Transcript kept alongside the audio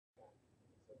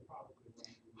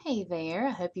Hey there,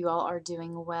 I hope you all are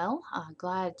doing well.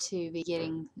 Glad to be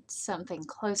getting something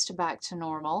close to back to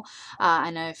normal.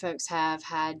 I know folks have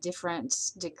had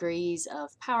different degrees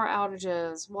of power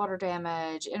outages, water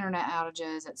damage, internet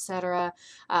outages, etc.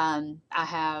 I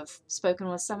have spoken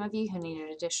with some of you who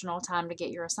needed additional time to get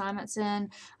your assignments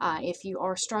in. If you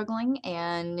are struggling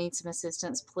and need some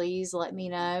assistance, please let me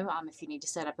know. If you need to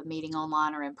set up a meeting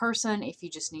online or in person, if you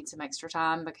just need some extra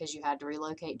time because you had to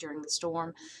relocate during the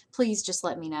storm, please just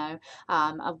let me know.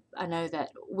 I know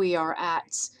that we are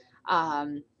at,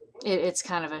 it's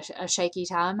kind of a shaky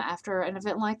time after an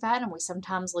event like that, and we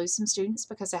sometimes lose some students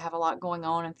because they have a lot going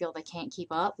on and feel they can't keep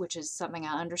up, which is something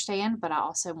I understand, but I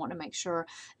also want to make sure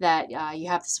that you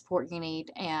have the support you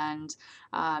need and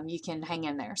you can hang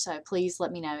in there. So please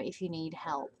let me know if you need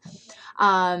help.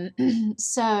 Um,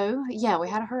 so yeah, we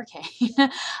had a hurricane,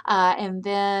 and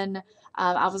then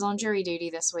I was on jury duty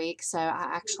this week, so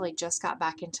I actually just got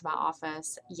back into my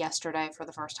office yesterday for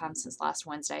the first time since last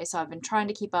Wednesday. So I've been trying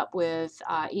to keep up with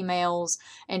emails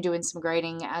and doing some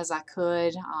grading as I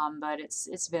could, but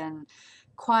it's been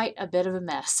quite a bit of a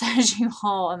mess, as you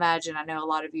all imagine. I know a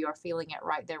lot of you are feeling it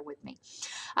right there with me.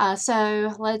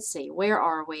 So let's see, where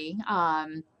are we?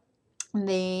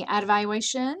 The ad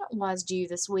evaluation was due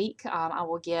this week. I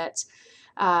will get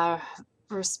uh,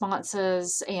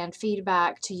 responses and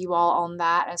feedback to you all on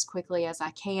that as quickly as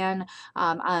I can.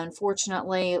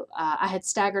 Unfortunately, I had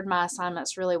staggered my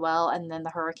assignments really well, and then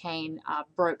the hurricane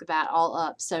broke that all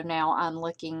up. So now I'm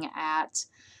looking at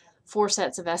 4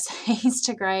 sets of essays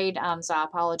to grade. So I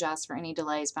apologize for any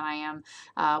delays, but I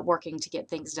am working to get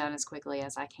things done as quickly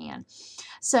as I can.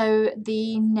 So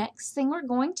the next thing we're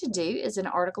going to do is an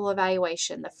article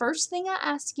evaluation. The first thing I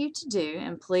ask you to do,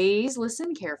 and please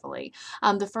listen carefully,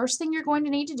 the first thing you're going to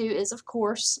need to do is, of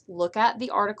course, look at the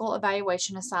article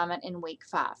evaluation assignment in week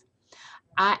 5.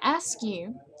 I ask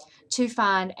you to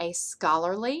find a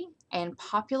scholarly and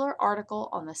popular article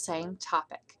on the same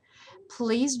topic.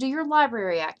 Please do your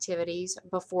library activities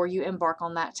before you embark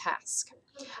on that task.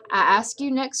 I ask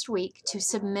you next week to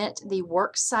submit the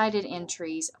works cited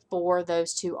entries for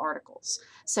those 2 articles.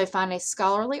 So find a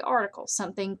scholarly article,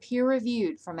 something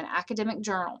peer-reviewed from an academic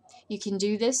journal. You can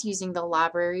do this using the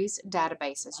library's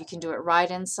databases. You can do it right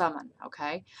in Summon,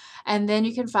 okay? And then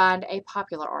you can find a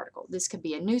popular article. This could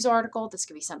be a news article, this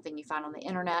could be something you find on the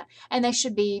internet, and they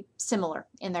should be similar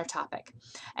in their topic.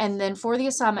 And then for the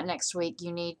assignment next week,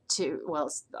 you need to, well,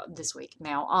 it's this week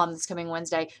now, on this coming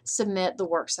Wednesday, submit the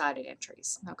works cited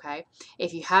entries, okay?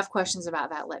 If you have questions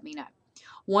about that, let me know.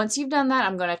 Once you've done that,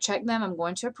 I'm going to check them. I'm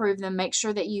going to approve them. Make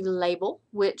sure that you label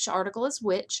which article is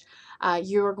which.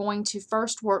 You are going to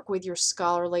first work with your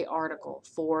scholarly article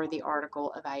for the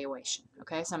article evaluation.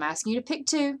 Okay, so I'm asking you to pick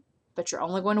 2, but you're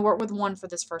only going to work with 1 for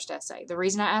this first essay. The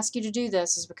reason I ask you to do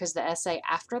this is because the essay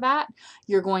after that,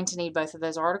 you're going to need both of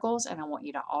those articles, and I want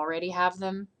you to already have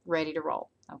them ready to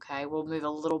roll. Okay, we'll move a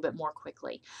little bit more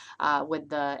quickly with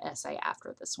the essay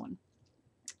after this one.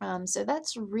 So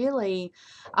that's really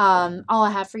all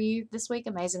I have for you this week,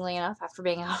 amazingly enough, after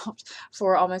being out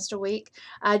for almost a week.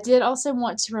 I did also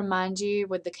want to remind you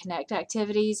with the Connect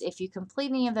activities, if you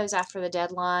complete any of those after the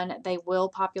deadline, they will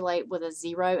populate with a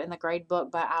 0 in the grade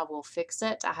book, but I will fix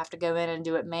it. I have to go in and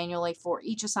do it manually for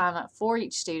each assignment, for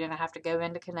each student. I have to go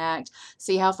into Connect,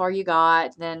 see how far you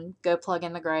got, then go plug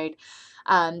in the grade.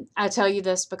 I tell you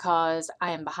this because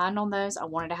I am behind on those. I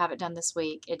wanted to have it done this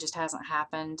week. It just hasn't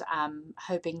happened. I'm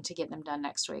hoping to get them done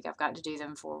next week. I've got to do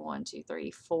them for 1, 2,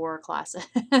 3, 4 classes.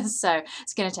 So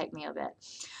it's going to take me a bit.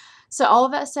 So all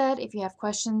of that said, if you have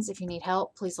questions, if you need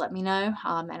help, please let me know.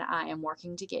 And I am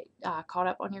working to get caught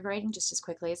up on your grading just as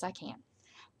quickly as I can.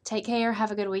 Take care.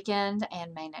 Have a good weekend.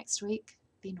 And may next week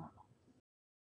be normal.